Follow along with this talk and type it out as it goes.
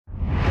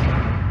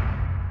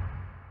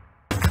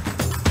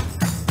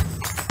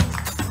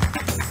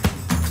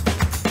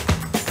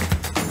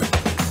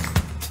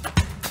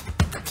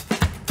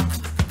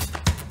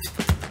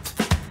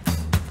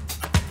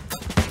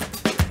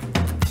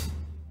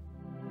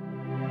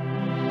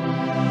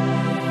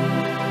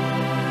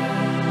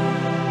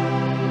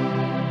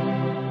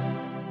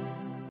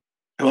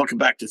Welcome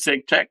back to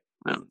ThinkTech.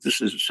 This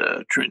is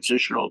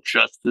Transitional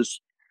Justice,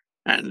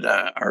 and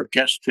our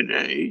guest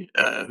today,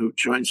 who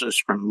joins us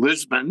from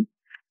Lisbon,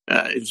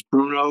 is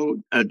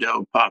Bruno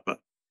Del Papa.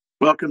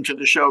 Welcome to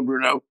the show,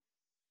 Bruno.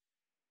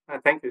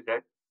 Thank you,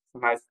 Jay.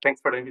 Nice.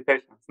 Thanks for the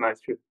invitation. It's nice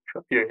to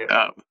appear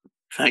here.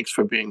 Thanks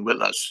for being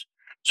with us.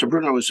 So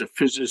Bruno is a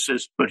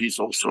physicist, but he's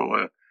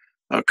also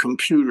a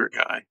computer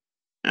guy.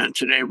 And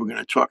today we're going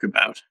to talk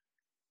about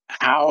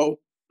how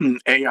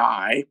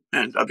AI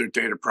and other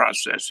data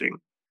processing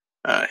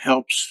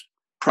helps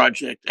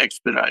Project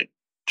Expedite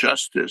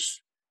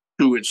Justice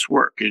do its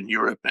work in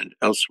Europe and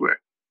elsewhere.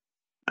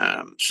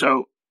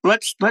 So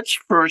let's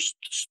first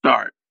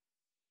start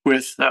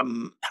with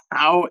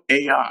how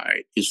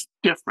AI is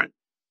different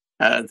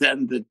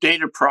than the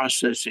data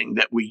processing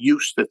that we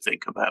used to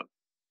think about.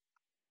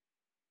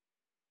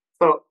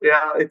 So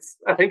yeah,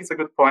 I think it's a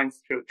good point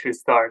to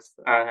start.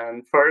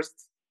 And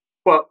first,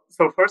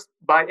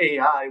 by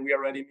AI, we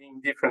already mean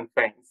different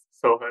things.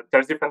 So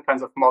there's different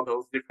kinds of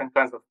models, different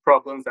kinds of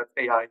problems that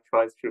AI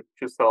tries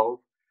to solve.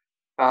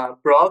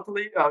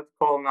 Broadly, I would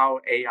call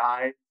now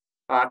AI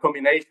a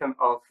combination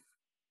of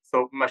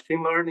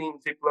machine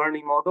learning, deep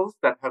learning models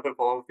that have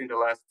evolved in the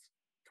last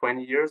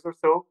 20 years or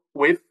so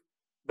with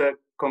the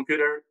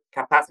computer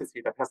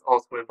capacity that has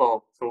also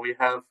evolved. So we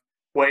have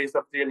ways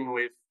of dealing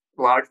with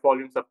large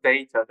volumes of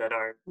data that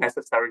are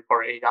necessary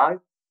for AI.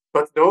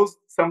 But those,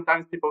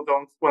 sometimes people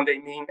don't, when they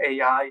mean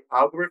AI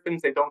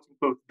algorithms, they don't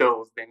include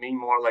those. They mean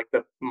more like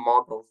the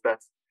models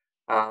that,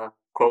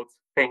 quote,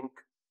 think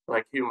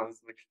like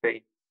humans, which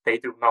they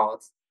do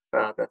not.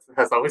 That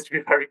has always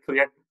been very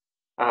clear.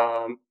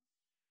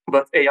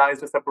 But AI is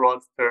just a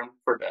broad term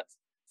for that.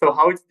 So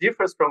how it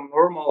differs from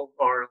normal,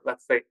 or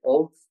let's say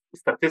old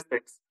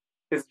statistics,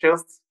 is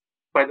just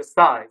by the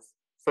size.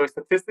 So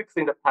statistics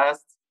in the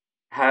past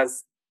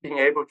has been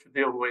able to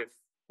deal with,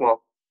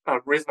 well, a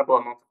reasonable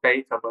amount of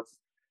data, but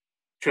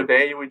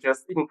today we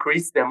just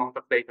increase the amount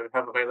of data we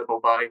have available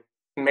by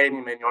many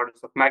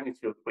orders of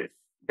magnitude with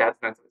the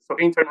advent of it. So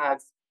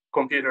internet,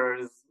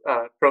 computers,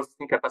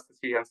 processing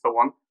capacity, and so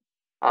on.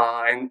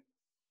 And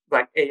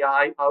like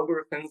AI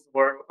algorithms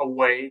were a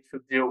way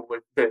to deal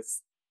with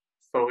this.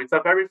 So it's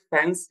a very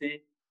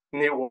fancy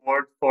new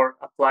word for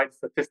applied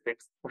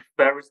statistics with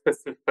very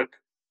specific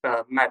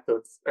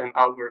methods and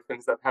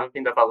algorithms that have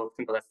been developed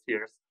in the last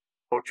years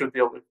for to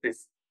deal with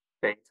this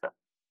data.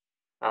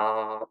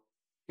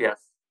 Yes,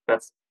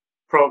 that's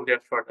probably a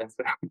short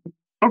answer.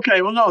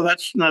 Okay, well, no,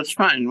 that's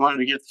fine. Wanted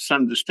to get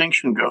some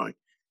distinction going.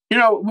 You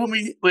know,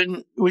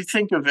 when we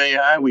think of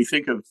AI, we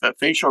think of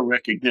facial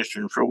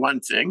recognition for one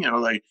thing. You know,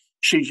 like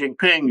Xi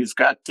Jinping has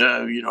got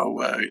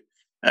the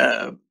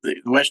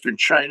Western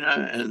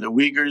China and the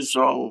Uyghurs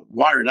all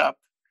wired up,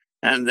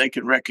 and they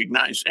can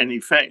recognize any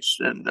face,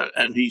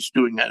 and he's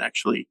doing that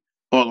actually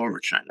all over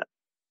China.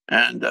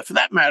 And for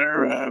that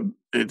matter,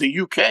 the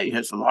UK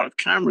has a lot of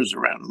cameras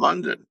around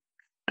London,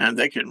 and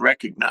they can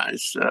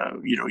recognize,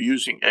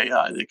 using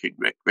AI, they can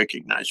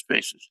recognize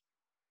faces.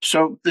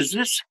 So does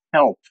this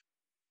help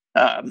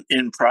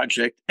in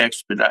Project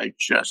Expedite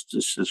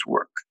Justice's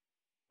work?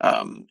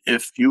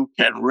 If you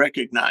can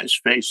recognize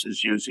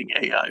faces using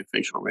AI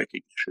facial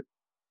recognition?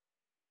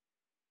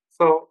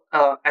 So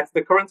at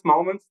the current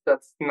moment,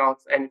 that's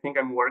not anything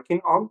I'm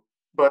working on,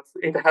 but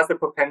it has the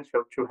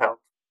potential to help.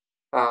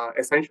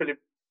 Essentially,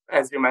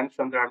 as you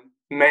mentioned, there are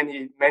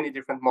many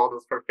different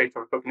models for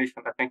facial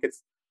recognition. I think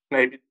it's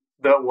maybe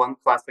the one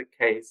classic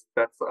case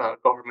that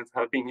governments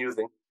have been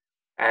using.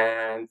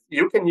 And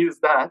you can use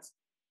that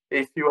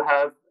if you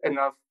have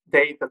enough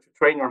data to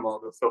train your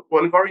model. So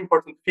one very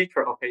important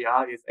feature of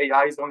AI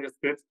is only as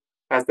good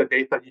as the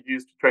data you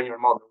use to train your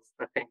models.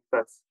 I think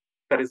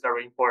that is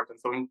very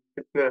important. So in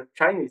the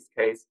Chinese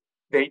case,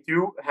 they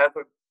do have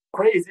a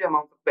crazy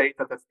amount of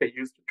data that they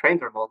use to train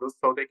their models,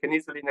 so they can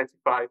easily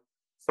identify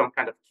some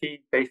kind of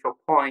key facial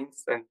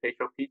points and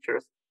facial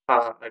features.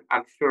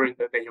 I'm sure in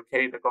the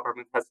UK, the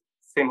government has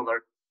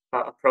similar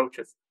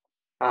approaches.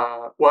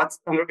 What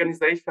an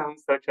organization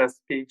such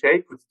as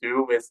PJ could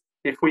do is,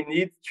 if we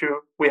need to,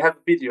 we have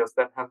videos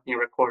that have been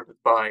recorded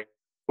by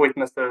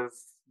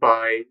witnesses,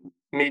 by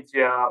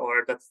media,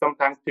 or that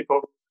sometimes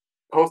people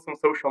post on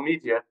social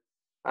media.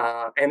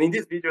 And in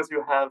these videos,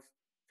 you have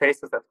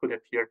faces that could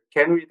appear.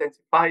 Can we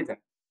identify them?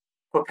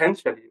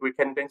 Potentially, we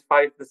can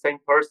identify if the same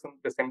person,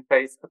 the same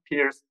face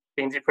appears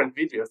in different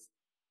videos.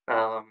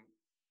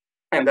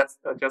 And that's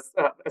just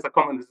as a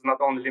comment, this is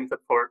not only limited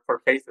for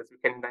faces. You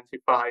can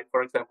identify,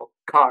 for example,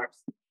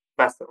 cars,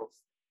 vessels,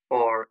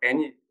 or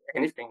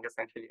anything,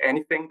 essentially.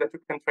 Anything that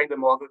you can train the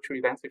model to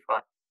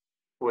identify,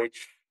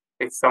 which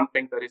is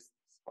something that is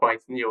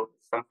quite new,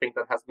 something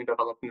that has been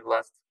developed in the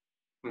last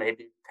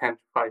maybe 10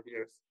 to 5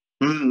 years.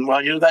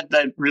 Well,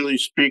 that really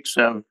speaks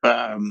of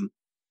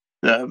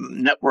the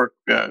network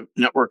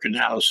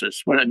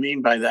analysis. What I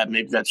mean by that,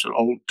 maybe that's an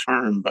old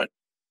term, but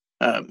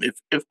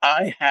if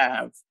I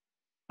have,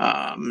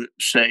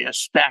 say, a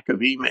stack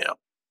of email,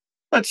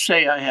 let's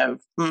say I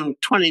have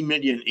 20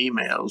 million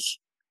emails,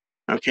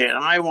 okay, and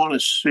I want to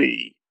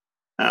see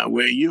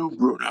where you,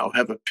 Bruno,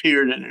 have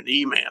appeared in an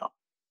email.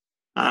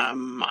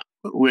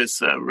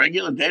 With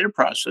regular data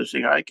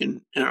processing, I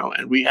can,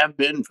 and we have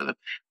been for the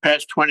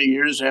past 20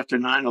 years after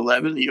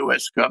 9/11, the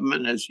US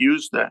government has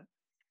used that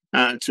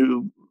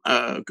to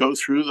go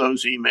through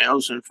those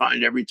emails and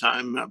find every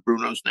time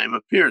Bruno's name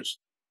appears.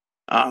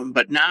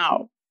 But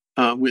now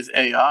with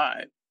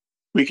AI,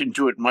 we can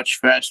do it much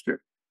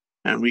faster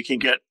and we can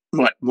get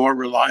more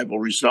reliable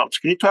results.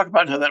 Can you talk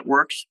about how that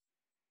works?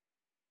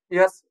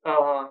 Yes.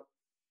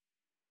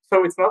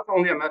 So it's not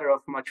only a matter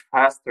of much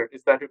faster,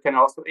 it's that you can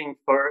also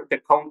infer the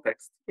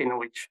context in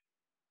which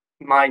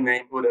my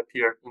name would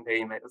appear in the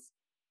emails.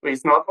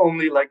 It's not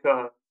only like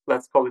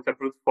let's call it a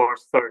brute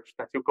force search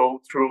that you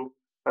go through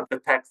the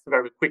text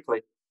very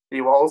quickly.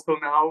 You also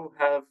now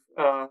have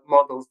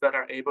models that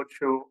are able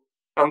to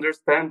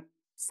understand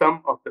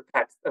some of the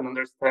text and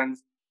understand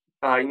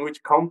in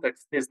which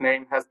context this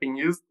name has been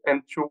used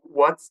and to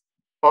what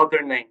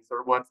other names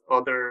or what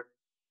other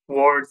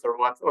words or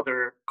what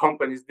other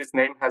companies this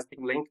name has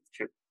been linked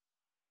to.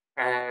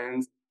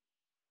 And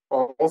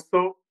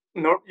also,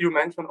 you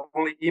mentioned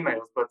only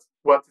emails, but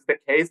what is the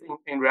case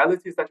in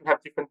reality is that you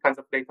have different kinds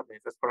of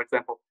databases. For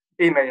example,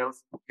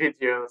 emails,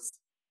 videos,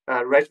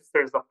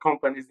 registers of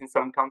companies in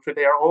some country,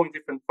 they are all in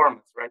different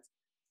formats, right?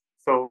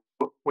 So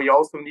we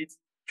also need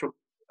to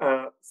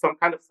some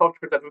kind of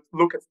software that would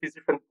look at these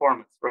different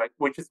formats, right?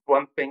 Which is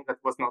one thing that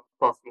was not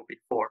possible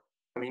before.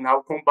 I mean,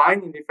 now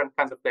combining different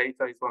kinds of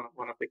data is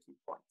one of the key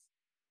points.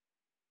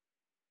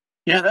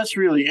 Yeah, that's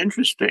really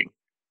interesting.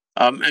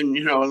 And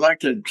I'd like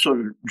to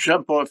sort of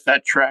jump off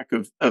that track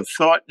of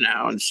thought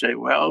now and say,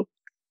 well,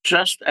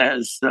 just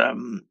as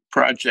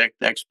Project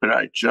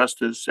Expedite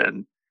Justice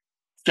and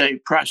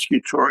state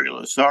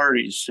prosecutorial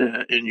authorities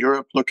in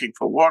Europe looking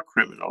for war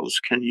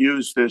criminals can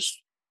use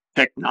this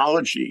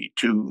technology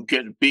to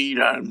get a beat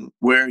on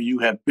where you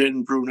have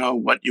been, Bruno,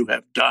 what you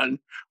have done,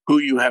 who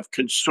you have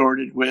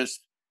consorted with,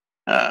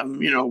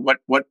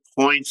 what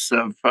points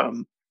of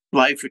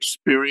life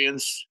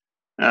experience,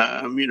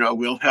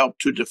 will help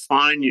to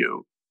define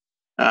you.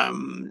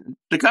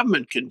 The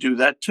government can do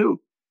that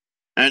too.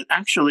 And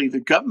actually, the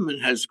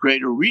government has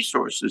greater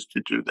resources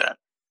to do that.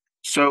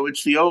 So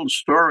it's the old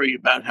story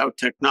about how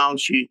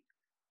technology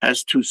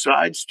has two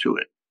sides to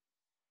it.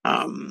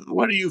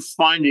 What are you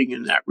finding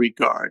in that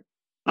regard?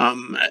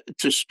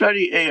 To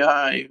study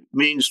AI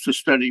means to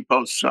study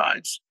both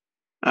sides.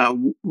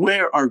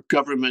 Where are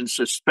governments,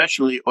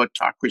 especially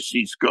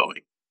autocracies,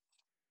 going?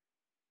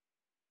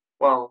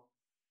 Well,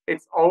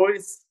 it's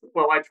always,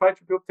 well, I try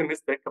to be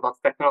optimistic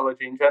about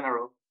technology in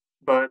general,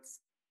 but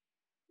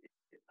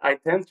I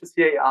tend to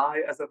see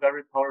AI as a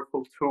very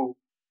powerful tool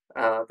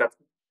that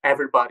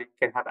everybody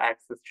can have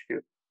access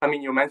to. I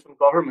mean, you mentioned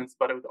governments,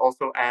 but it would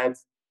also add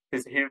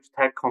these huge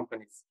tech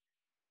companies,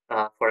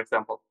 for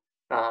example.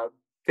 Uh,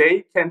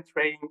 they can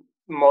train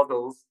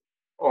models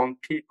on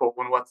people,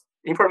 on what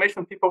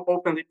information people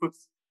openly put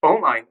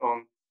online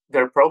on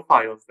their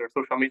profiles, their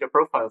social media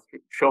profiles, to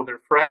show their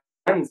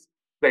friends.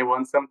 They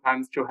want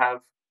sometimes to have,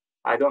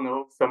 I don't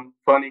know, some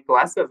funny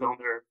glasses on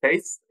their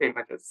face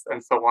images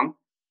and so on.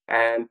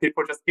 And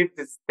people just give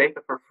this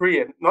data for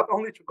free, and not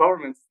only to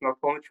governments, not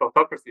only to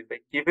autocracies, they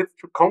give it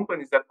to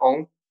companies that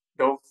own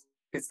those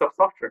pieces of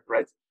software,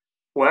 right?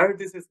 Where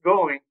this is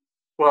going,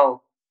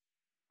 well,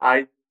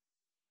 I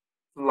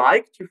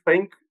like to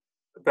think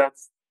that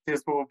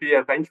this will be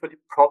eventually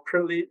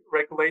properly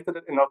regulated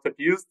and not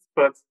abused,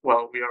 but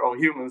well, we are all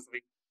humans.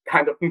 We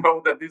kind of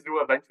know that this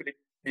will eventually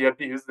be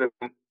abused,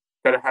 and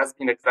there has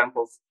been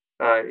examples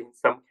in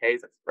some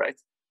cases, right?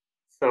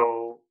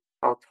 So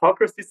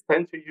autocracies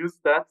tend to use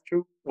that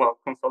to, well,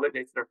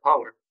 consolidate their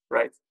power,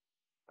 right?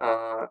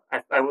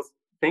 I was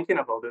thinking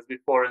about this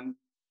before, and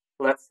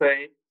let's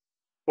say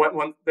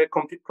when the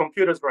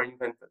computers were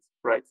invented,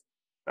 right?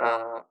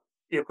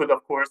 You could,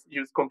 of course,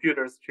 use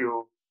computers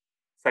to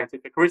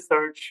scientific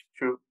research,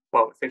 to,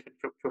 well, essentially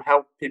to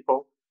help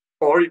people,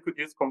 or you could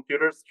use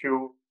computers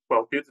to,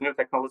 well, build new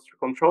technology to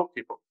control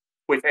people.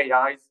 With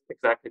AI, is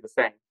exactly the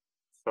same.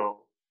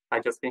 So I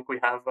just think we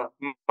have a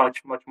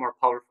much, much more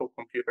powerful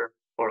computer,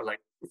 or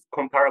like it's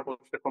comparable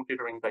to the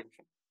computer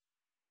invention.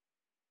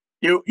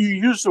 You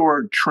use the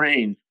word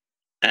train,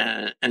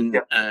 and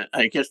Yeah.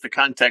 I guess the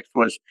context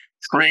was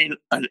train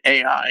an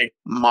AI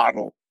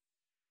model.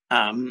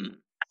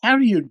 How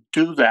do you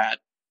do that?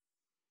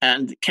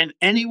 And can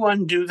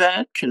anyone do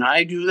that? Can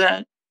I do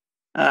that?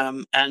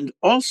 And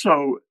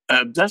also,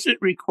 does it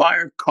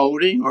require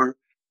coding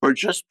or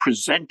just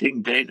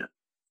presenting data?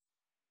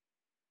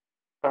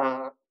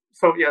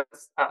 So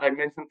yes, I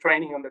mentioned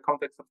training in the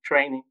context of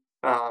training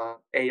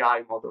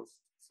AI models.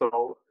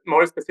 So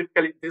more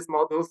specifically, these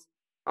models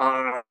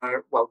are,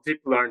 well,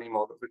 deep learning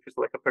models, which is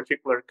like a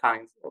particular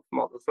kind of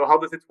model. So how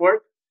does it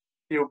work?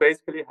 You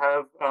basically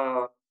have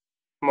a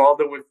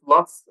model with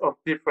lots of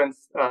different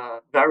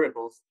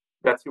variables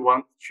that you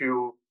want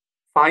to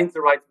find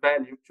the right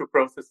value to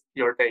process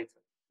your data.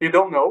 You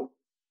don't know,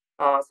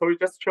 so you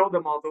just show the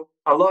model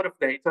a lot of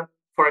data.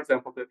 For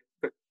example,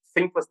 the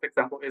simplest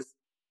example is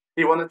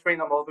you want to train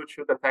a model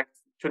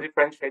to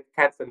differentiate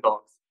cats and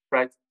dogs,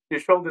 right? You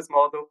show this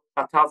model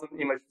 1,000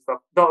 images of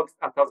dogs,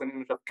 1,000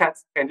 images of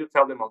cats, and you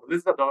tell the model,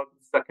 this is a dog,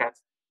 this is a cat.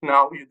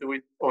 Now you do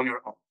it on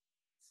your own.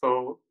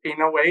 So in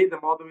a way,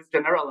 the model is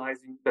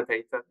generalizing the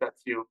data that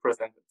you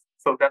presented.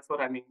 So that's what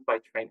I mean by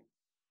training.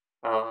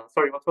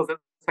 Sorry, what was the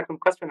second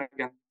question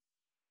again?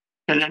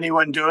 Can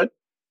anyone do it?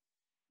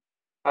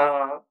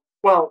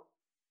 Well,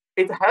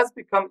 it has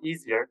become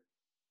easier.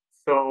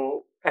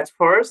 So at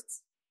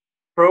first,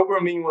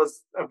 programming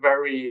was a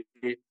very,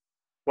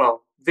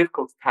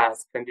 difficult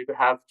task, and you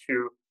have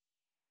to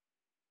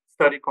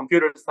study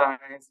computer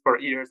science for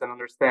years and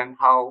understand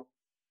how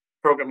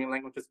programming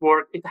languages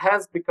work. It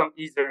has become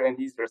easier and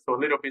easier, so a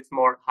little bit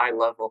more high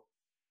level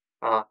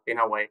in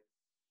a way.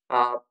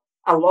 A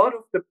lot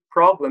of the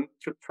problem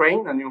to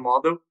train a new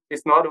model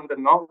is not on the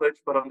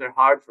knowledge, but on the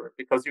hardware,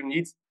 because you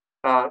need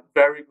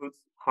very good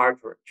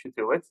hardware to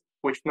do it,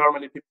 which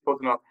normally people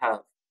do not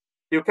have.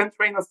 You can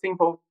train a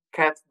simple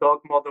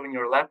cat-dog model in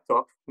your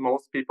laptop.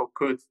 Most people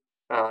could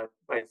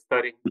by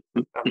studying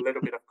a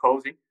little bit of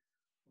coding,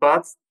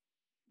 but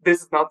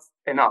this is not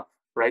enough,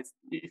 right?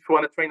 If you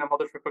want to train a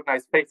model to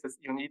recognize faces,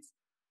 you need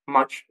a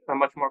much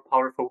more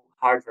powerful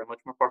hardware, much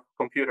more powerful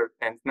computer.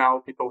 And now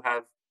people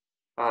have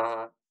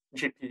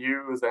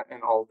GPUs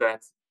and all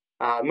that.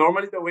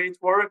 Normally, the way it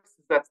works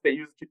is that they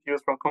use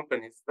GPUs from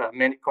companies.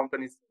 Many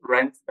companies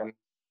rent them.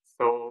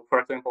 So, for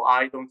example,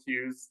 I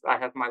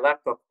have my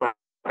laptop, but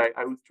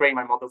I would train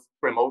my models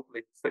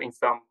remotely in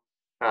some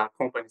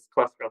company's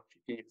cluster of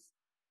GPUs.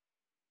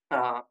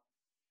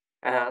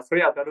 So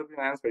yeah, that would be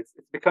an answer. It's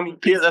becoming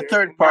easier. The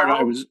third part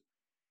now,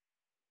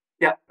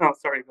 Yeah, no,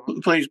 sorry, go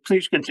on.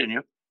 Please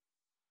continue.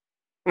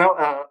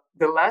 Now,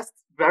 the last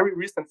very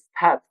recent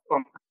stat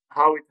on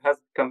how it has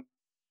become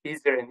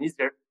easier and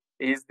easier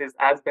is this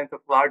advent of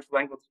large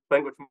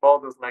language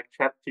models like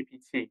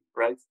ChatGPT,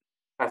 right?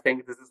 I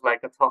think this is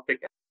like a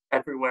topic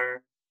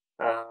everywhere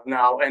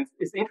now. And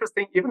it's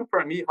interesting, even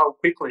for me, how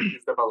quickly it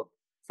is developed.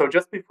 So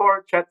just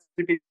before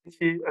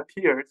ChatGPT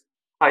appeared,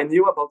 I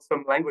knew about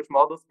some language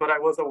models, but I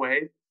was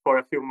away for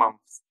a few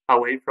months,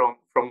 away from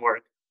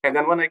work. And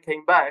then when I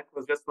came back, it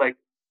was just like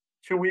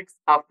 2 weeks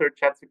after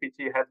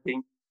ChatGPT had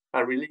been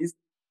released,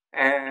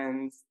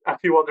 and a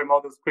few other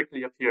models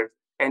quickly appeared.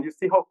 And you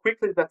see how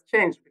quickly that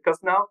changed, because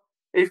now,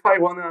 if I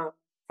want to,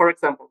 for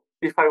example,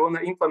 if I want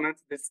to implement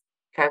this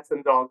cat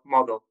and dog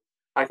model,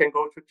 I can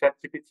go to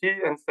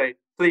ChatGPT and say,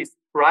 please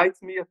write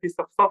me a piece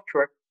of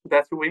software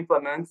that you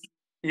implement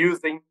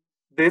using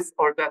this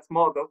or that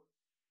model,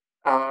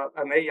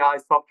 an AI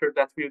software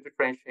that will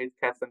differentiate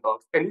cats and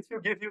dogs. And it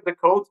will give you the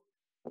code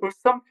with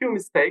some few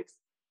mistakes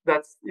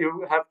that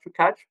you have to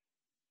catch,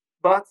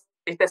 but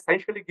it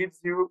essentially gives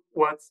you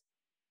what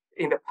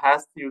in the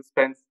past you'd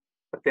spend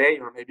a day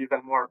or maybe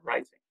even more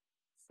writing.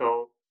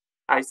 So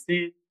I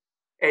see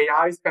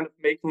AI is kind of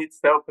making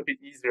itself a bit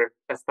easier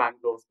as time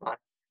goes by.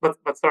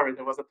 But sorry,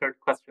 there was a third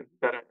question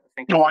that I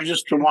think. No, I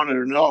just wanted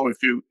to know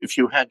if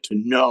you had to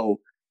know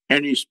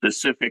any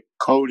specific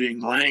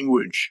coding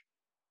language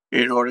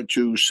in order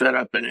to set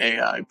up an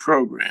AI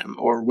program,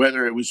 or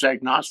whether it was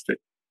agnostic.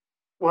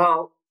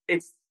 Well,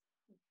 it's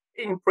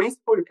in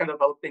principle you can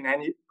develop in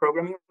any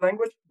programming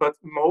language, but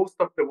most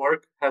of the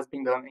work has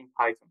been done in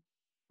Python,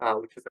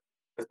 which is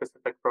a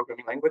specific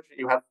programming language.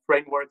 You have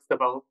frameworks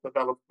developed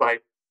by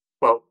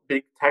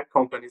big tech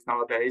companies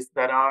nowadays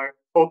that are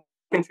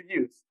open to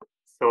use.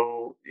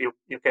 So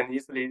you can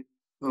easily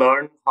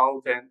learn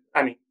how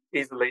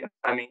easily.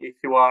 If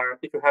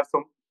you have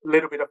some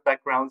little bit of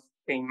background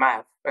in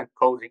math and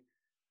coding,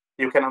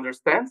 you can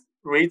understand,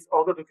 read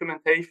all the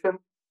documentation,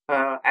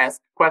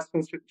 ask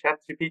questions to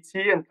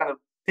ChatGPT, and kind of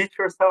teach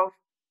yourself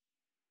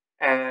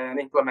and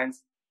implement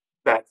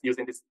that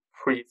using this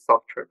free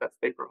software that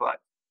they provide.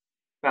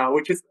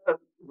 Which is a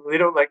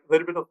little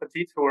bit of a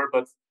detour,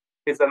 but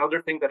it's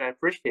another thing that I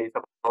appreciate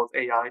about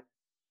AI.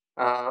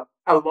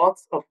 A lot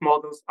of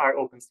models are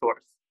open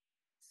source.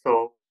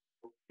 So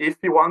if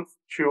you want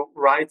to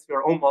write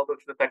your own model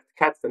to detect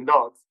cats and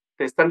dogs,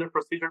 the standard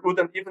procedure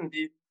wouldn't even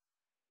be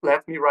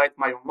let me write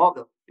my own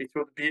model. It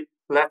would be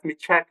let me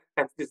check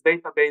at this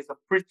database of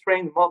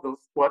pre-trained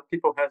models what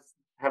people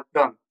have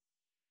done.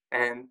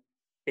 And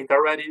it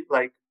already,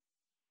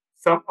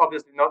 some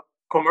obviously not,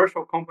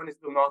 commercial companies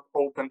do not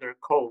open their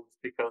codes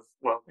because,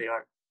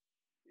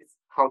 it's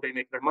how they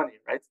make their money,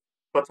 right?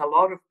 But a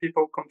lot of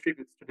people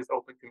contribute to this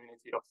open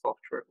community of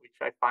software, which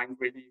I find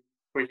really,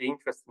 really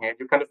interesting. And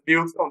you kind of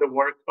build on the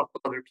work of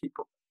other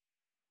people.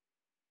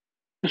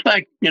 It's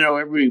like,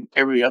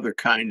 every other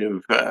kind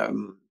of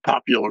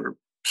popular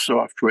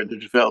software, the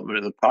development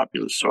of the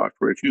popular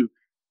software. If you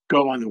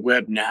go on the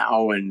web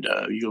now and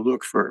you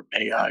look for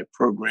AI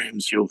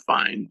programs, you'll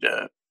find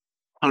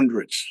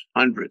hundreds.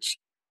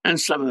 And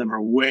some of them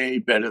are way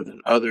better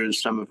than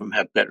others. Some of them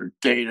have better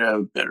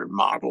data, better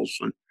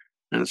models,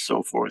 and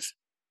so forth.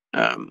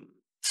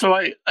 So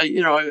I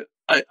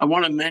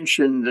want to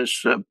mention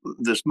this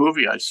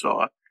movie I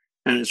saw,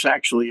 and it's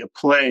actually a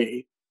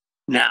play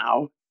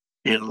now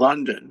in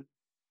London,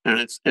 and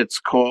it's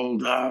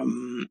called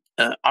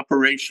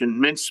Operation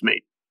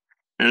Mincemeat,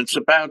 And it's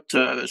about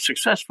a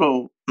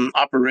successful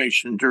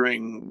operation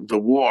during the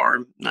war,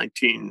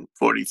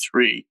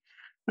 1943,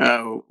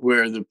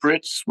 where the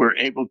Brits were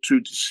able to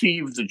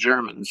deceive the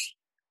Germans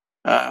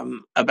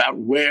about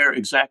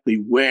exactly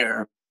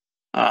where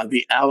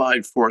the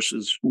Allied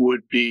forces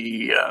would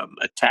be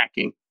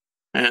attacking.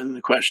 And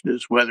the question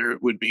is whether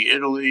it would be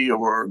Italy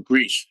or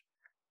Greece.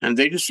 And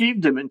they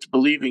deceived them into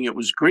believing it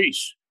was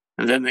Greece.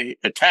 And then they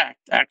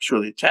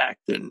actually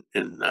attacked in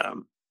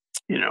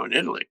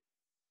Italy,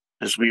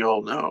 as we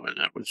all know. And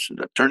that was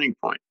the turning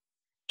point.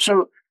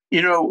 So,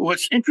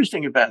 what's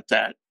interesting about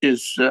that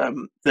is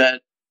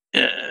that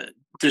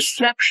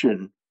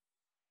deception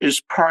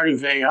is part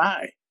of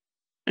AI.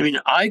 I mean,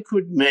 I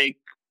could make,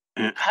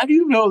 how do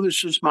you know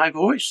this is my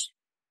voice?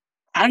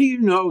 How do you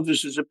know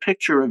this is a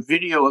picture, a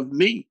video of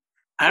me?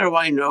 How do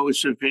I know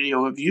it's a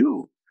video of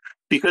you?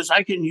 Because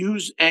I can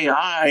use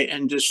AI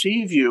and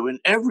deceive you in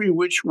every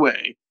which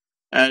way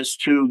as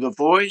to the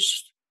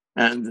voice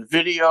and the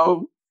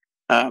video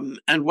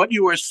and what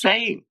you are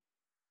saying.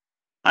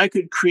 I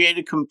could create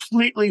a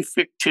completely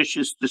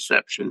fictitious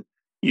deception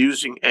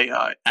using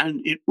AI, and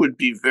it would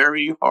be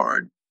very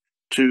hard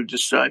to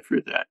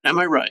decipher that. Am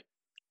I right?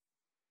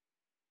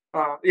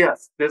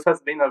 Yes, this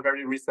has been a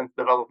very recent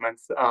development.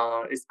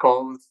 It's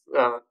called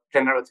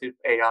generative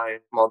AI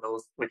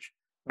models, which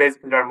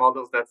basically are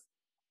models that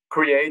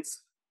create,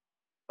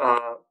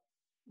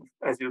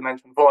 as you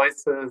mentioned,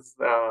 voices,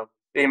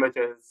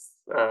 images,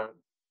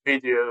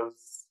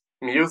 videos,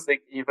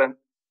 music, even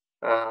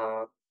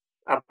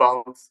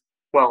about,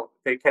 well,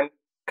 they can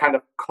kind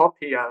of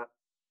copy a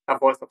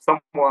voice of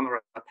someone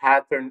or a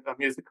pattern, a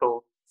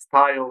musical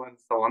style, and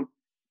so on.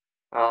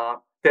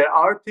 There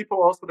are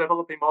people also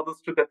developing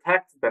models to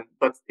detect them,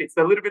 but it's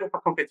a little bit of a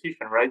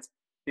competition, right?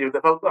 You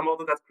develop a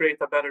model that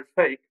creates a better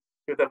fake,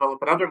 you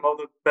develop another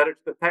model better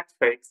to detect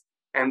fakes,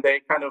 and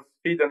they kind of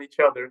feed on each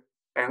other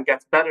and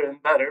gets better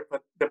and better,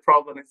 but the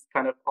problem is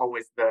kind of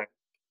always there,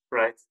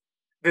 right?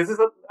 This is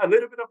a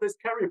little bit of the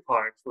scary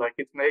part. Like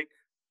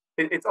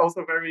it's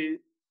also very,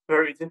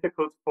 very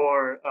difficult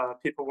for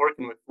people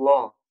working with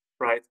law,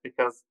 right?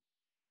 Because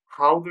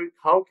how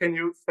can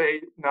you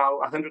say now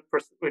 100%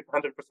 with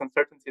 100%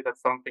 certainty that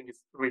something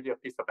is really a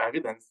piece of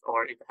evidence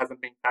or it hasn't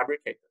been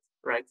fabricated,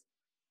 right?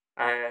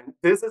 And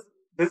this is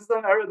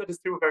an area that is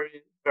still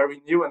very,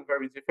 very new and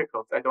very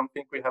difficult. I don't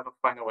think we have a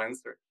final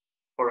answer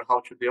for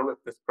how to deal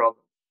with this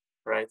problem,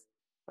 right?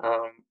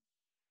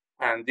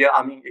 And yeah,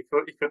 I mean, if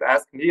you'd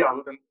ask me, I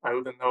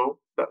wouldn't know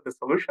the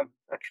solution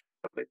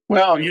actually.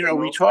 Well,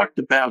 we talked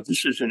about,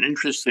 this is an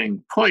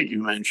interesting point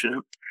you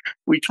mentioned.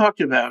 We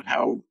talked about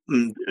how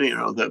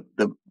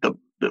the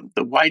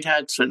white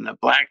hats and the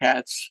black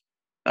hats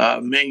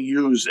may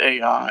use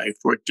AI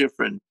for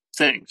different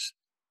things,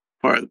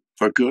 for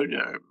good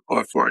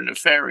or for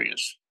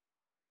nefarious.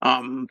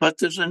 But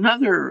there's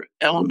another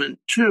element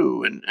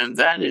too, and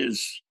that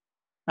is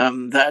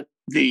that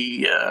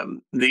the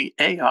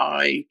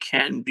AI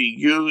can be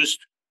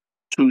used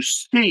to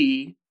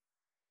see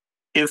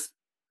if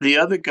the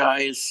other guy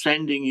is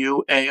sending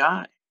you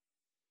AI.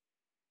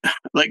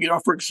 Like,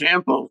 for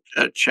example,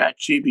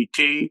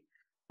 ChatGPT,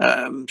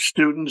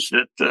 students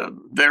at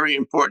very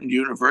important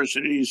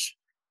universities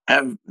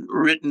have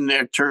written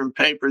their term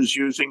papers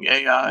using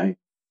AI.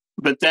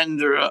 But then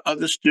there are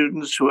other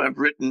students who have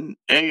written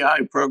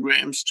AI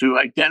programs to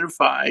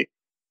identify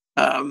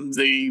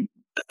the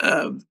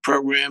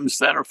programs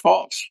that are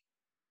false.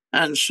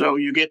 And so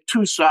you get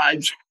two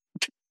sides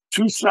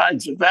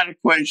of that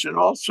equation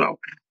also.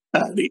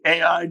 The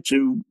AI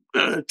to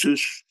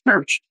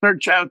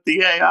search out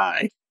the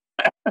AI.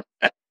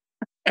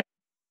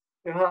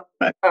 Yeah,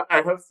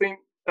 I have seen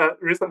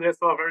recently. I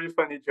saw a very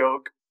funny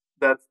joke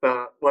that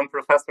one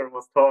professor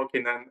was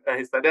talking, and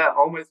he said, "Yeah,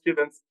 all my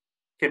students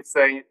keep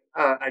saying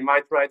I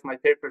might write my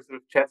papers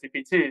with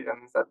ChatGPT,"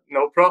 and he said,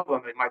 "No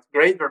problem, I might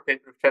grade your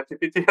paper with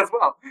ChatGPT as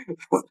well."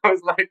 So I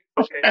was like,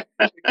 "Okay,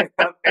 you can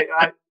have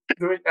AI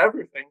doing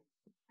everything."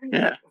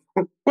 Yeah.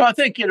 Well, I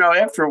think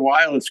after a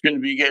while, it's going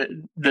to be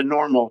the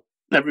normal.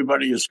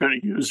 Everybody is going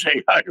to use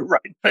AI to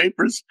write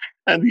papers,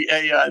 and the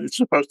AI that's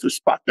supposed to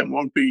spot them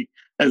won't be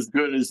as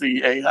good as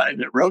the AI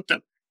that wrote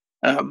them.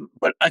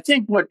 But I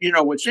think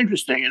what's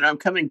interesting, and I'm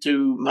coming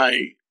to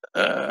my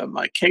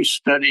case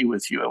study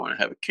with you. I want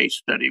to have a case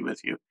study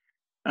with you.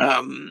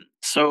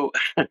 So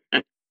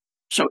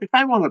so if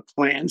I want to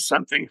plan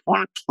something, if I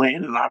want to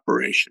plan an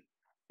operation,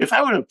 if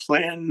I want to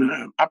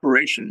plan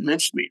Operation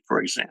Mincemeat,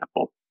 for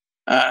example,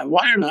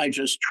 why don't I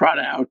just trot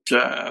out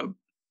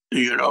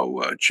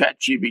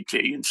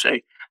ChatGPT and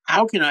say,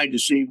 how can I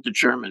deceive the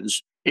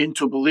Germans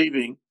into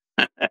believing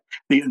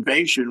the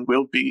invasion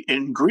will be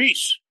in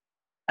Greece?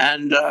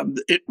 And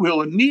it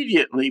will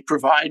immediately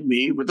provide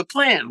me with a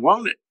plan,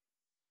 won't it?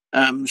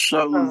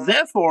 So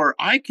therefore,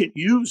 I could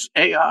use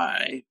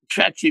AI,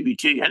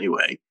 ChatGPT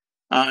anyway,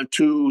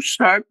 to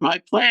start my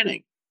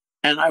planning.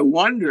 And I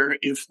wonder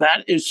if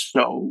that is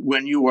so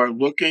when you are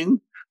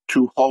looking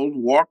to hold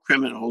war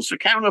criminals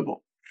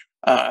accountable.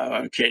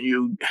 Can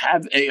you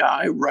have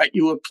AI write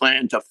you a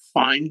plan to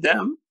find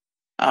them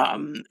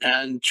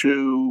and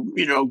to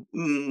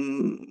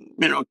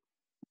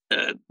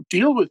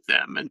deal with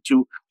them and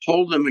to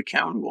hold them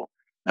accountable.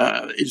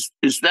 Is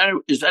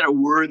that a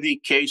worthy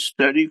case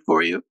study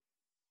for you?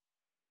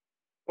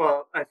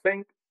 Well, I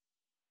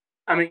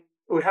mean,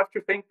 we have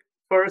to think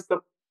first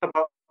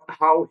about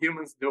how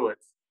humans do it.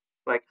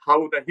 Like,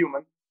 how would a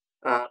human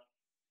uh,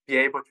 be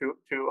able to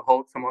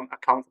hold someone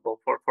accountable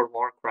for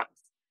war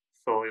crimes?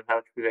 So you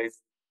have to base,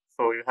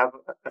 so you have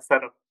a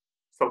set of,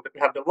 so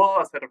you have the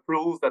law, a set of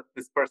rules that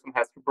this person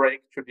has to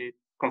break to be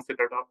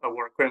considered a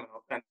war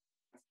criminal. And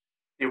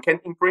you can,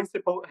 in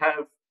principle,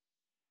 have,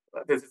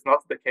 this is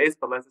not the case,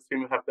 but let's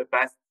assume you have the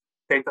best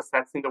data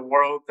sets in the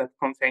world that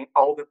contain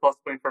all the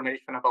possible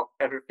information about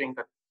everything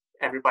that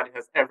everybody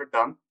has ever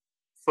done.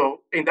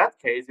 So in that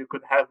case, you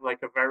could have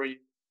like a very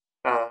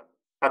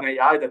an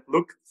AI that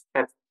looks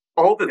at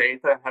all the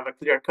data and have a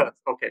clear cut.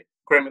 Okay,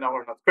 criminal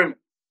or not criminal.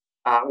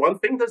 One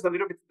thing that's a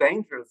little bit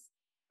dangerous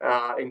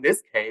in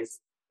this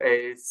case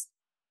is,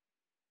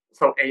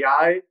 so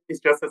AI is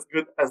just as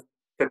good as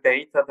the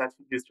data that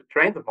you use to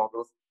train the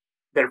models.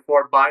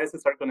 Therefore,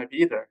 biases are going to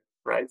be there,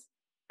 right?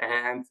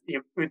 And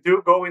if we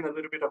do go in a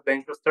little bit of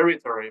dangerous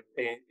territory,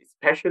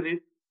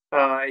 especially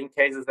in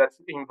cases that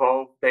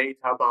involve data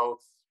about,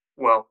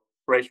 well,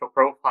 racial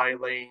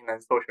profiling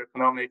and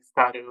socioeconomic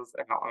status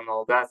and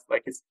all that.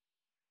 Like, it's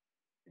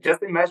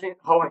just imagine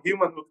how a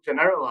human would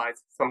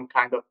generalize some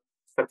kind of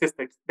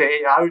statistics.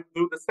 The AI would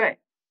do the same.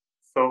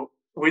 So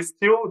we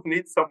still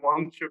need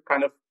someone to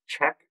kind of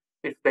check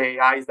if the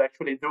AI is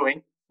actually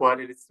doing what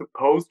it is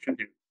supposed to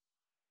do.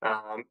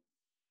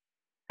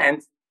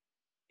 And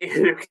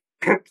you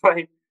can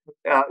claim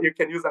you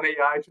can use an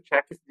AI to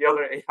check if the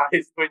other AI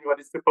is doing what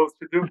it's supposed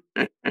to do.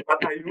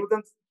 But I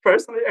wouldn't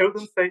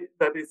say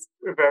that it's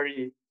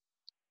very,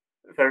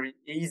 very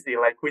easy.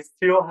 Like, we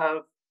still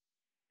have,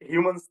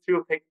 humans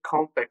still take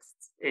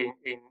context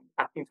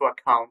into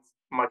account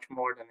much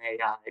more than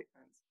AI.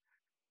 And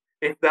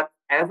if that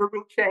ever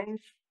will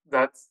change,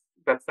 that's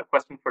a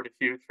question for the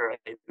future.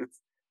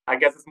 I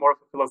guess it's more of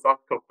a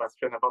philosophical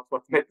question about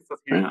what makes us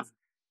humans.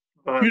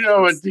 But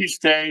These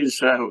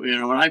days,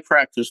 when I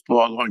practiced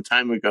law a long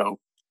time ago,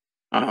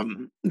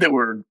 there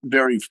were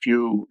very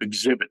few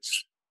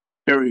exhibits,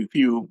 very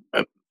few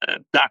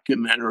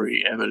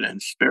documentary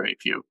evidence, very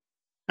few.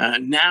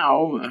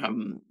 Now,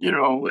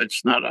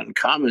 it's not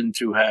uncommon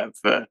to have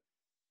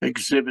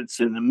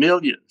exhibits in the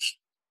millions,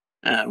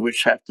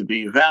 which have to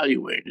be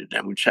evaluated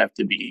and which have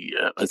to be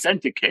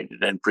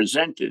authenticated and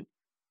presented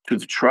to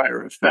the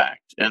trier of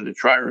fact. And the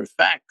trier of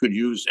fact could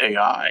use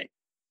AI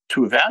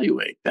to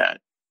evaluate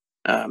that.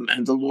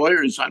 And the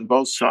lawyers on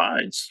both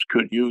sides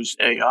could use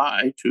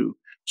AI to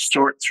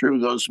sort through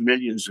those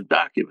millions of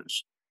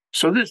documents.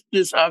 So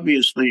this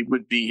obviously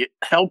would be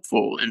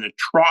helpful in a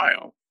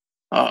trial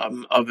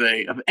of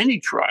any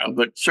trial,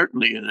 but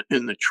certainly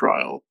in the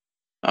trial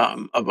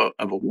of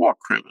a war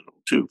criminal,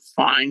 to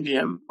find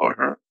him or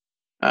her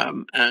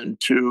and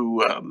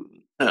to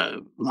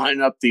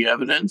line up the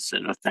evidence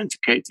and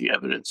authenticate the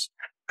evidence,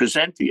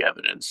 present the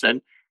evidence.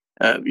 And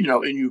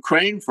in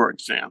Ukraine, for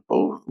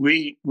example,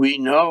 we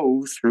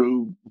know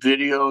through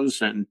videos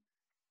and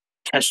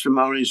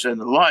testimonies and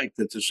the like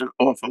that there's an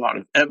awful lot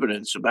of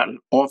evidence about an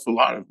awful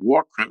lot of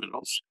war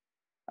criminals,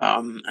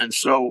 and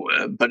so,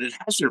 but it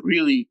hasn't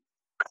really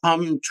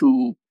come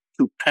to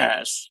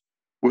pass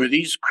where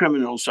these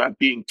criminals are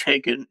being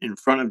taken in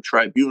front of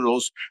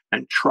tribunals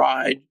and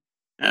tried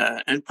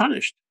and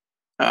punished.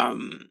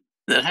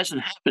 That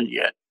hasn't happened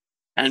yet.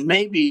 And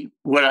maybe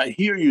what I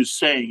hear you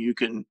saying, you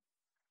can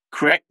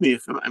correct me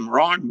if I'm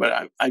wrong,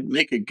 but I'd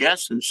make a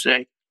guess and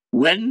say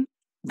when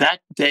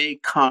that day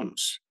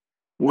comes,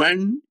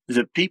 when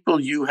the people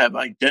you have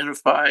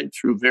identified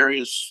through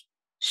various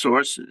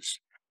sources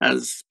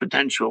as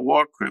potential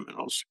war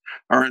criminals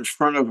are in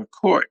front of a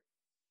court,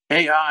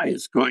 AI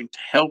is going to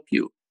help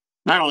you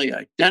not only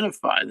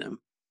identify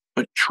them,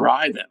 but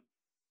try them.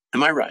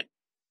 Am I right?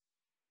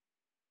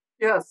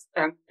 yes,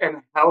 and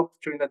help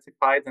to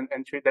identify them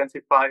and to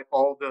identify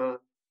all the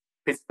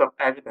pieces of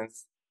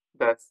evidence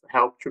that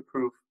help to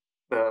prove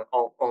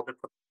all the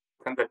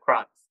potential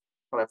crimes,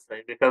 let's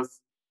say. Because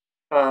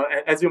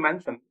as you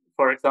mentioned,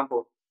 for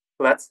example,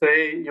 let's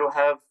say you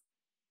have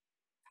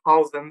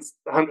thousands,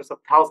 hundreds of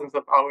thousands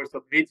of hours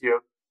of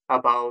video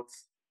about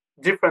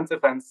different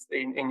events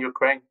in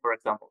Ukraine, for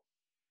example.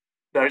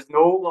 There's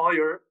no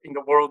lawyer in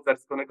the world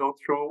that's going to go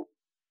through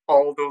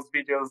all those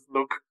videos,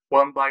 look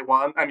one by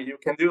one. I mean, you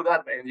can do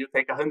that, and you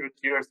take 100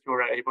 years to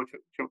are able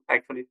to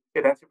actually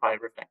identify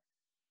everything.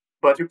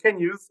 But you can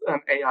use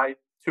an AI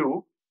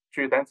tool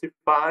to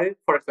identify,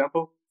 for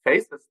example,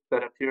 faces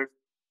that appear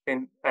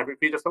in every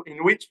video. So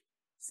in which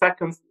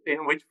seconds,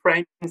 in which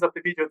frames of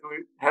the video do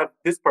you have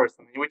this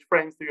person? In which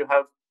frames do you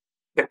have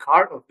the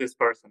car of this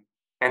person?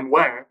 And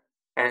where?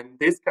 And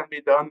this can be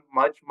done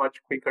much,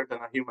 much quicker than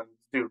a human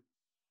do.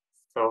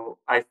 So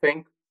I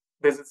think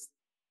this is,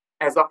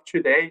 as of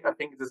today, I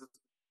think this is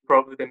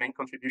probably the main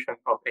contribution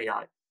of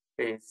AI,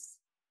 is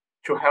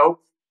to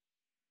help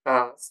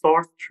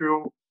sort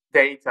through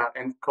data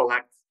and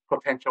collect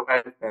potential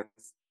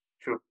evidence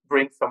to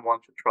bring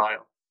someone to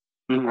trial.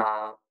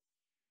 Mhm.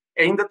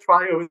 In the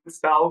trial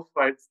itself,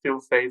 I'd still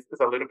say it's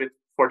a little bit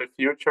for the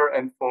future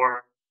and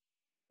for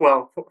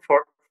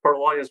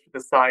lawyers to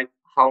decide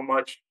how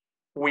much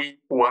we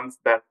want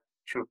that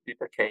should be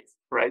the case,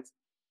 right?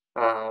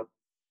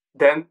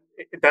 Then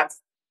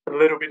that's a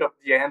little bit of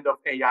the end of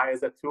AI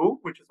as a tool,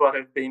 which is what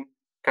I've been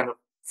kind of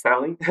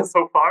selling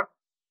so far,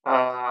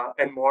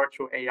 and more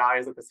to AI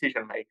as a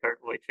decision maker,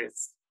 which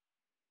is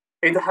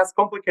it has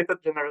complicated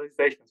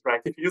generalizations,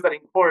 right? If you use that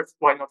in courts,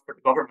 why not for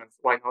the governments?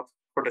 Why not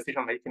for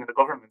decision making in the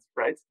governments,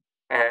 right?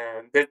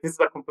 And this is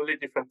a completely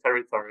different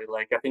territory.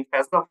 Like I think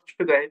as of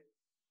today,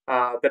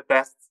 the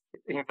best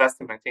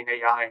investment in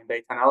AI and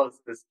data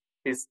analysis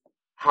is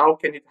how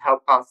can it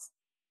help us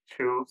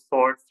to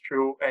sort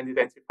through and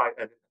identify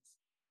evidence.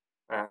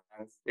 And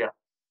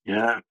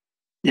yeah.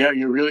 Yeah,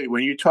 you really,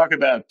 when you talk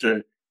about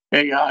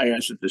AI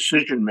as a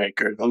decision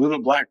maker, the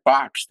little black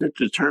box that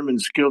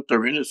determines guilt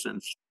or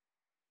innocence,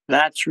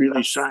 that's really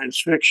That's,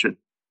 science fiction.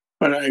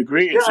 But I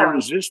agree, it's yeah.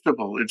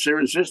 irresistible. It's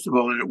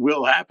irresistible, and it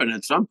will happen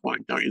at some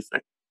point, don't you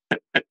think?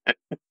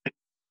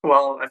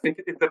 Well, I think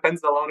it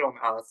depends a lot on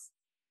us.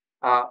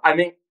 I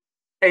mean,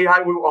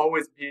 AI will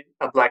always be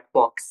a black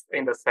box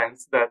in the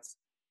sense that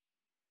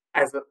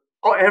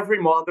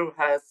every model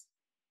has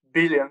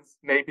billions,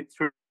 maybe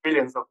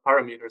trillions of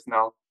parameters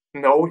now.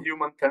 No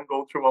human can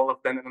go through all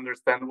of them and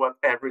understand what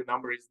every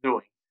number is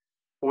doing.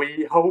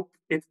 We hope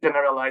it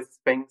generalizes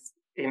things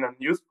in a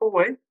useful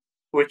way,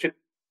 which it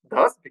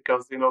does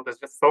because there's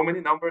just so many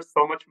numbers,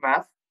 so much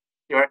math.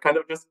 You are kind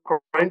of just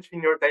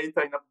crunching your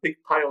data in a big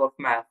pile of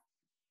math.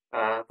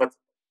 But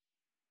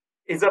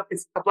it's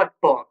a black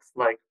box.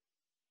 Like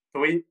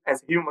we,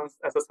 as humans,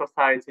 as a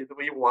society, do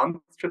we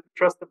want to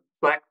trust a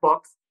black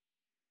box?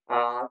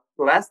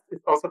 Last, I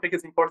also think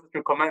it's important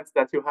to comment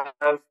that you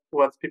have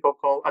what people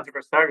call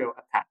adversarial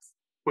attacks,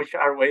 which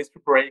are ways to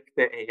break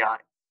the AI.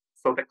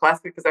 So the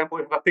classic example,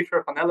 you have a picture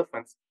of an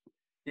elephant.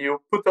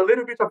 You put a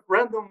little bit of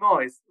random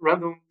noise,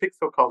 random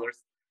pixel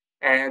colors,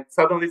 and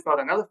suddenly it's not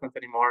an elephant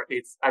anymore.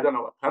 It's, I don't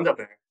know, a panda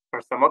bear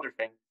or some other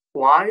thing.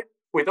 Why?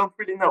 We don't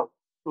really know.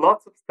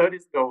 Lots of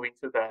studies go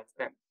into that.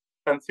 And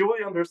until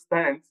we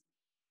understand,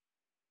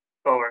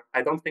 or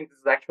I don't think this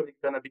is actually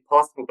going to be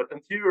possible, but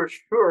until you're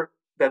sure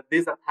that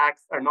these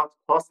attacks are not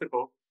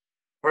possible,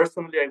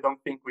 personally, I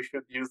don't think we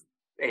should use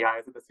AI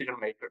as a decision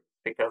maker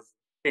because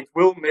it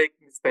will make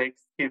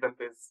mistakes given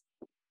this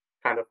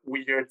kind of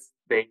weird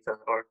data,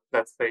 or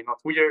let's say not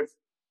weird,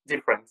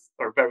 difference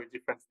or very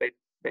different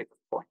data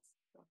points.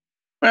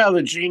 Well,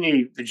 the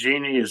genie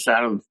is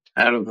out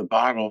of the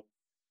bottle.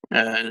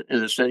 In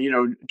a sense,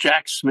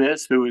 Jack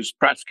Smith, who is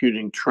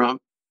prosecuting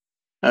Trump,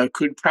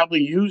 could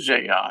probably use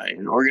AI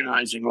in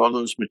organizing all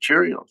those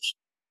materials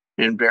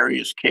in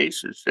various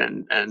cases,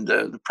 and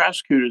the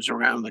prosecutors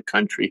around the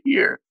country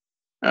here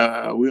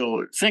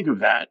will think of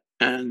that,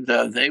 and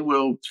they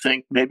will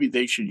think maybe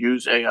they should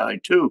use AI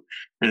too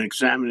in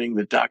examining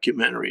the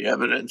documentary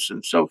evidence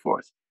and so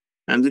forth.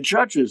 And the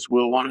judges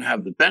will want to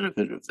have the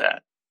benefit of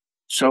that.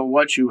 So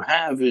what you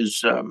have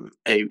is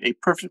a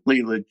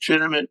perfectly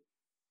legitimate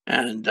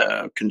and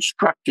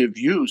constructive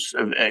use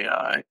of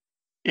AI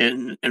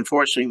in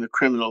enforcing the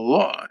criminal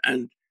law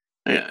and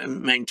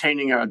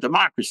maintaining our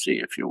democracy,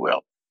 if you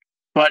will.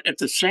 But at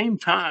the same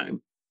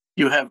time,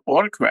 you have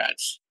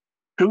autocrats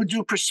who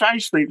do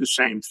precisely the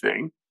same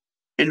thing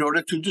in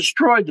order to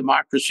destroy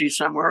democracy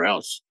somewhere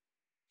else.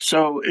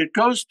 So it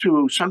goes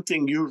to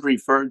something you've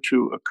referred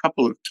to a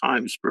couple of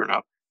times,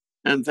 Bruno,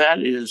 and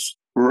that is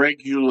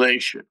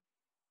regulation.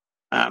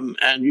 And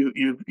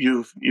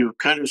you've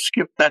kind of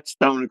skipped that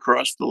stone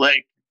across the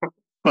lake.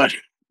 But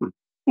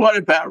what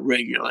about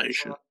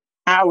regulation?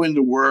 How in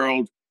the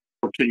world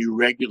can you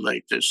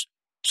regulate this?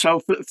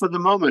 So, for the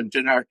moment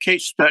in our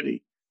case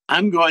study,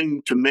 I'm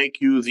going to make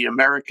you the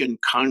American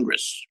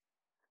Congress.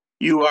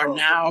 You are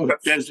now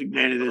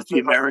designated as the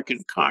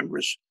American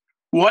Congress.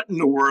 What in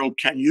the world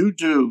can you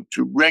do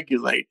to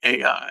regulate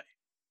AI?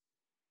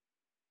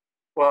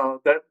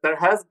 Well, there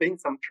has been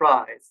some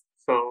tries.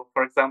 So,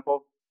 for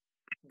example,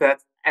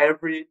 that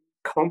every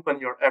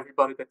company or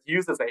everybody that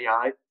uses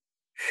AI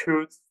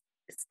should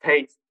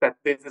state that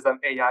this is an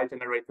AI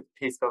generated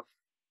piece of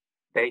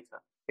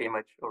data,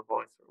 image, or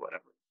voice, or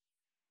whatever.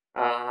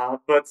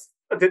 But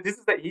this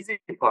is the easy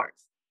part.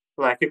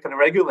 Like you can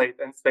regulate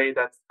and say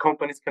that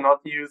companies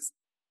cannot use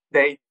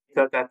data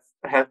that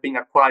have been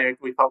acquired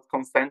without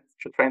consent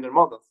to train their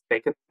models. They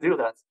can do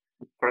that,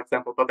 for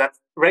example. But that's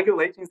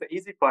regulating is the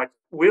easy part.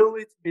 Will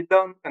it be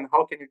done, and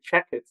how can you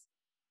check it?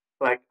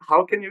 Like,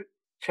 how can you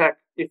check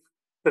if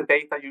the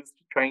data used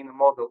to train a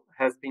model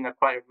has been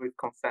acquired with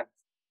consent?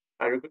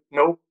 How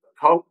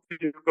do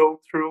you go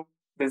through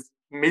these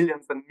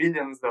millions and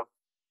millions of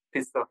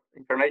pieces of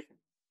information?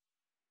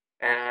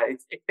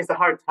 It's a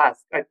hard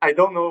task. I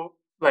don't know.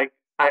 Like,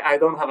 I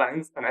don't have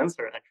an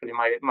answer. Actually,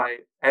 my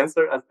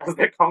answer as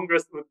the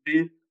Congress would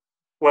be,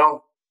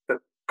 well,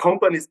 the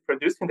companies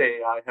producing the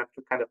AI have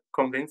to kind of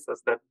convince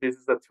us that this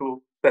is a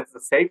tool that's a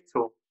safe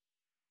tool.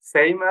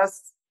 Same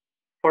as,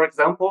 for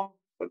example,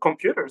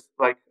 computers.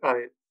 Like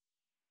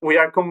we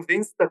are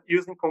convinced that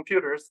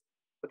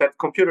that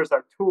computers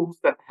are tools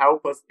that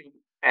help us in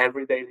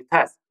every daily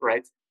task,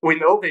 right? We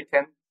know they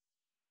can,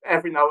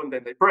 every now and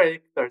then they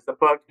break, there's a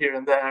bug here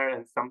and there,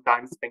 and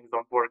sometimes things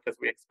don't work as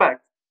we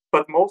expect,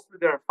 but mostly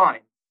they're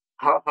fine.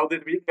 How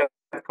did we get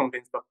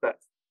convinced of that?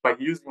 By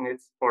using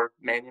it for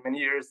many, many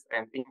years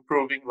and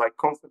improving, like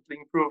constantly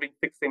improving,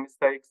 fixing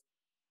mistakes.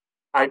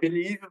 I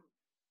believe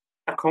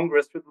a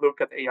Congress should look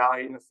at AI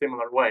in a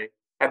similar way.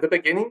 At the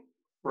beginning,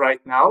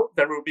 right now,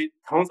 there will be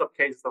tons of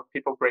cases of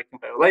people breaking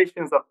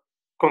violations, of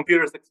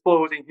computers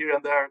exploding here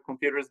and there,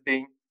 computers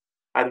being,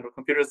 I don't know,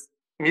 computers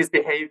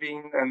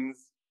misbehaving and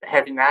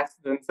having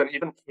accidents and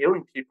even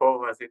killing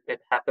people as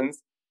it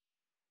happens.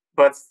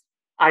 But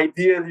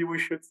ideally, we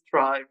should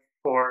strive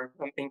for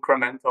an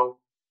incremental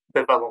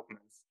development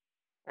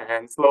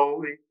and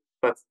slowly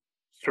but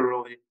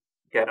surely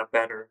get a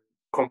better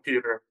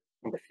computer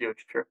in the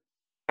future,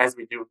 as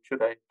we do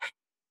today.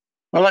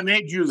 Well, I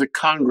made you the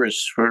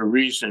Congress for a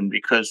reason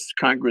because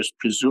Congress,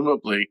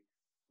 presumably,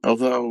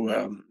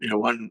 although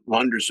one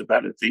wonders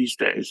about it these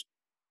days,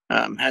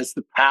 has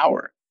the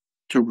power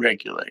to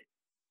regulate.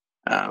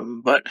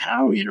 But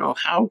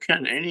how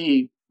can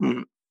any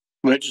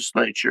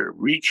legislature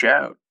reach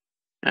out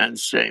and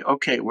say,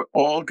 okay, we're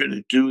all going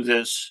to do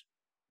this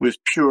with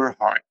pure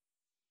heart.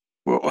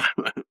 We're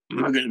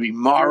going to be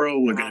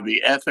moral. We're going to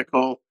be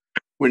ethical.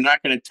 We're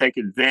not going to take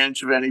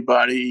advantage of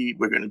anybody.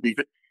 We're going to be.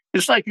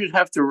 It's like you'd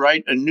have to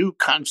write a new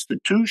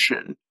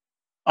constitution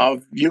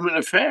of human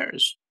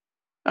affairs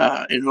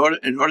in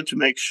order to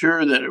make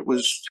sure that it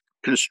was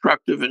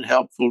constructive and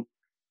helpful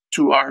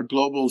to our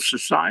global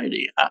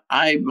society.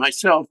 I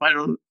myself, I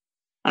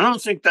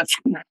don't think that's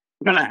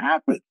going to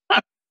happen.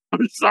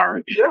 I'm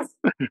sorry. Yes,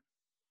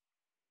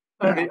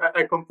 I mean,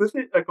 I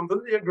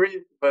completely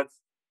agree. But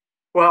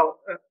well,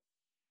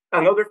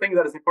 another thing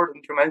that is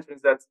important to mention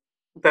is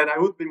that I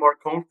would be more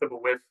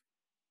comfortable with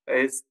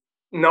is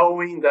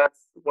knowing that,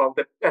 well,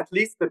 at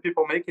least the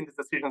people making these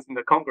decisions in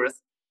the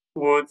Congress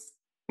would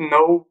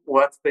know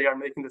what they are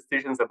making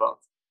decisions about.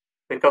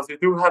 Because we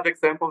do have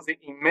examples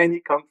in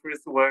many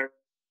countries where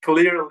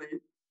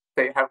clearly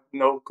they have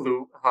no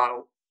clue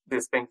how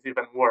these things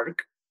even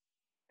work.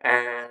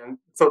 And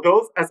so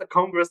those, as a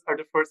Congress, are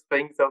the first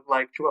things I'd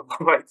like to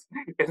avoid.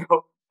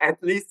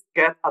 At least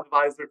get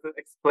advisor to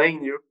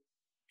explain you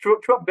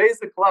to a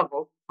basic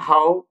level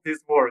how this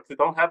works. You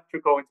don't have to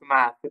go into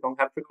math. You don't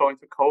have to go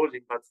into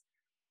coding. But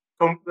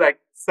like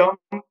some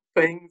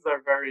things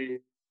are very.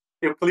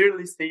 You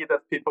clearly see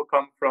that people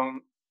come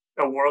from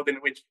a world in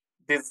which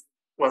this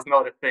was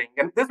not a thing,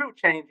 and this will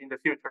change in the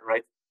future,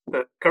 right?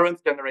 The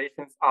current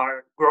generations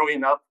are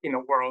growing up in a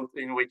world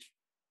in which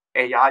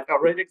AI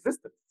already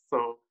existed.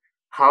 So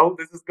how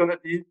this is going to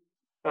be,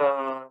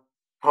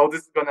 how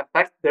this is going to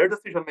affect their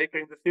decision maker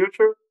in the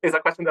future is a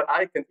question that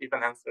I can't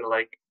even answer.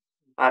 Like,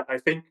 I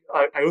think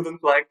I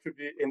wouldn't like to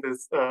be in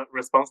this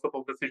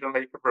responsible decision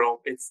maker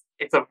role. It's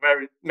a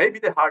very maybe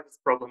the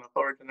hardest problem of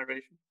our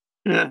generation.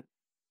 Yeah,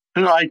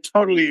 I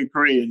totally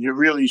agree, and you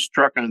really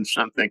struck on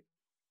something.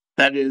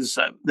 That is,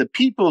 the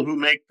people who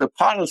make the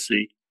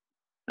policy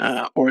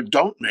or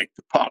don't make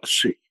the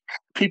policy,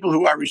 people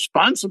who are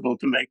responsible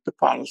to make the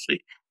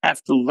policy,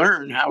 have to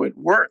learn how it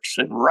works.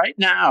 And right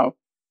now,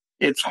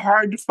 it's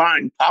hard to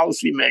find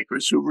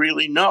policymakers who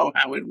really know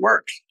how it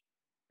works.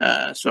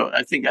 So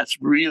I think that's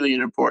really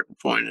an important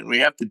point, and we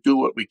have to do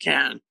what we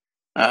can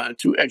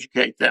to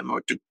educate them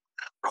or to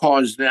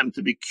cause them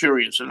to be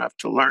curious enough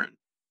to learn.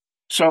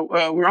 So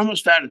we're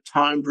almost out of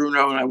time,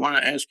 Bruno, and I want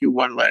to ask you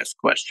one last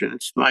question.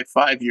 It's my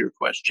 5-year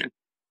question.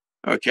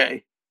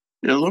 Okay.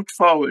 Now look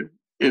forward,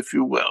 if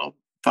you will,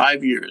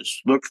 5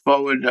 years. Look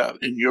forward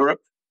in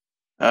Europe.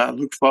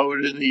 Look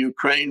forward in the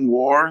Ukraine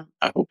war.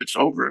 I hope it's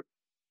over.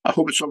 I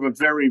hope it's over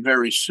very,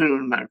 very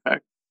soon, matter of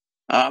fact.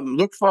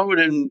 Look forward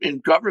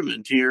in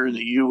government here in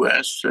the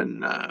U.S.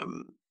 and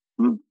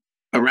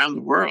around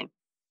the world.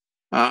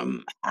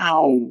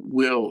 How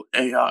will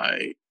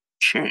AI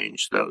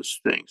change those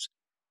things?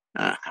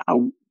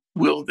 How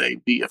will they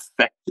be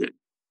affected,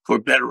 for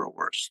better or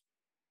worse?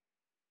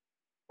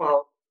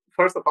 Well,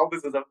 first of all,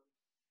 this is an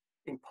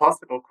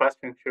impossible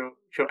question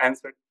to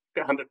answer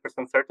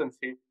 100%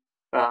 certainty.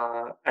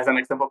 As an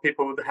example,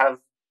 people would have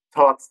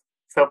thought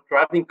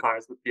self-driving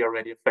cars would be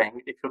already a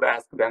thing if you'd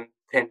ask them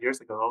 10 years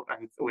ago,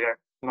 and we are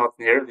not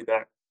nearly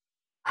there.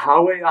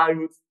 How AI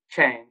would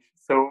change?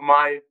 So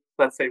my,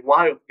 let's say,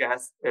 wild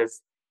guess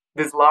is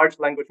these large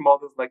language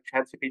models like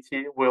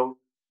ChatGPT will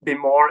be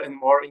more and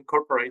more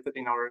incorporated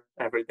in our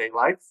everyday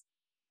lives.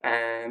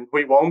 And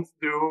we won't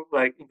do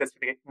like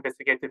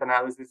investigative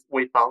analysis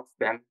without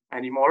them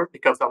anymore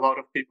because a lot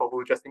of people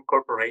will just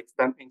incorporate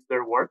them into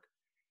their work.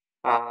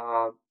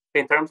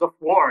 In terms of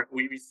war,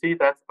 we see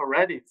that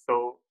already.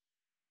 So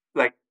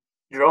like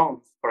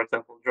drones, for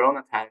example, drone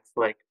attacks,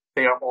 like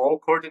they are all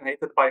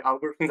coordinated by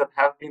algorithms that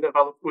have been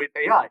developed with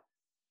AI.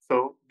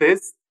 So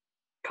these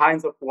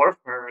kinds of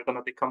warfare are going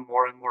to become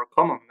more and more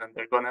common, and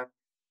they're going to,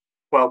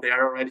 well, they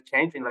are already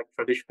changing like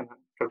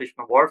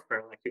traditional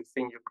warfare. Like you've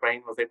seen,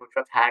 Ukraine was able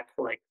to attack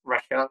like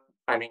Russia.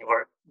 I mean,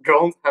 or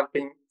drones have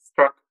been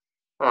struck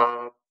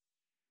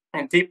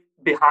and deep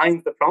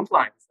behind the front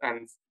lines.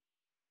 And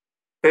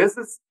this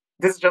is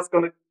just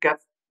going to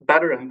get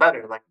better and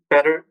better, like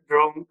better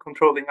drone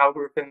controlling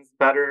algorithms,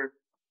 better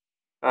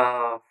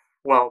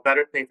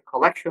better data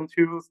collection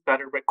tools,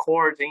 better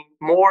recording,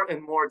 more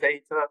and more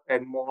data,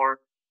 and more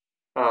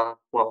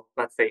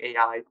let's say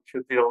AI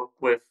to deal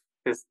with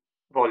this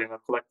volume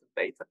of collected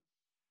data.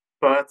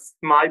 But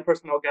my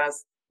personal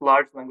guess,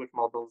 large language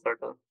models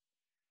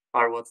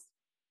are what's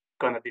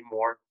going to be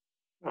more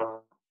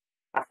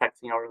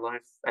affecting our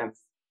lives and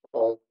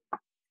all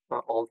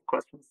the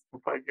questions in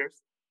 5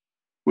 years.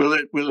 Will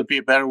it be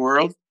a better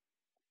world?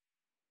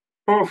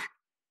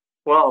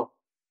 Well,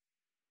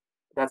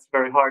 that's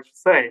very hard to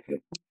say.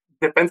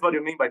 Depends what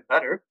you mean by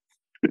better.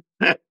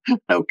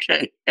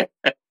 Okay.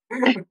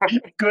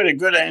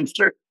 Good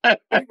answer. I'd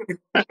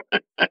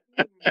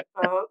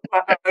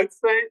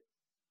say,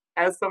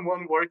 as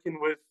someone working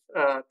with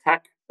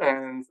tech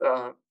and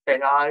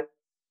AI,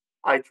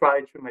 I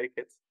try to make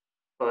it,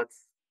 but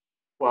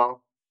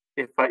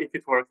if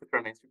it works, it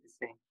remains to be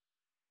seen.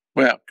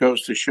 Well, it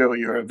goes to show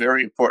you're a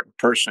very important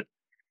person,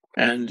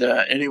 and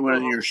anyone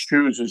in your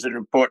shoes is an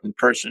important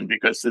person,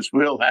 because this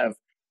will have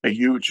a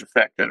huge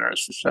effect on our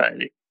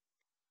society.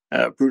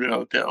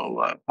 Bruno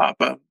Del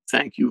Papa,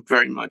 thank you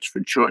very much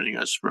for joining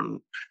us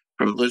from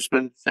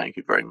Lisbon. Thank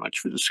you very much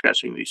for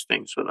discussing these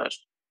things with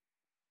us.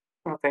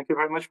 Well, thank you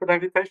very much for the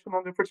invitation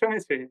and the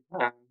opportunity.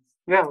 And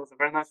it was a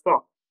very nice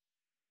talk.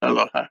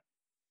 Aloha.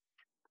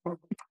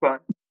 Bye.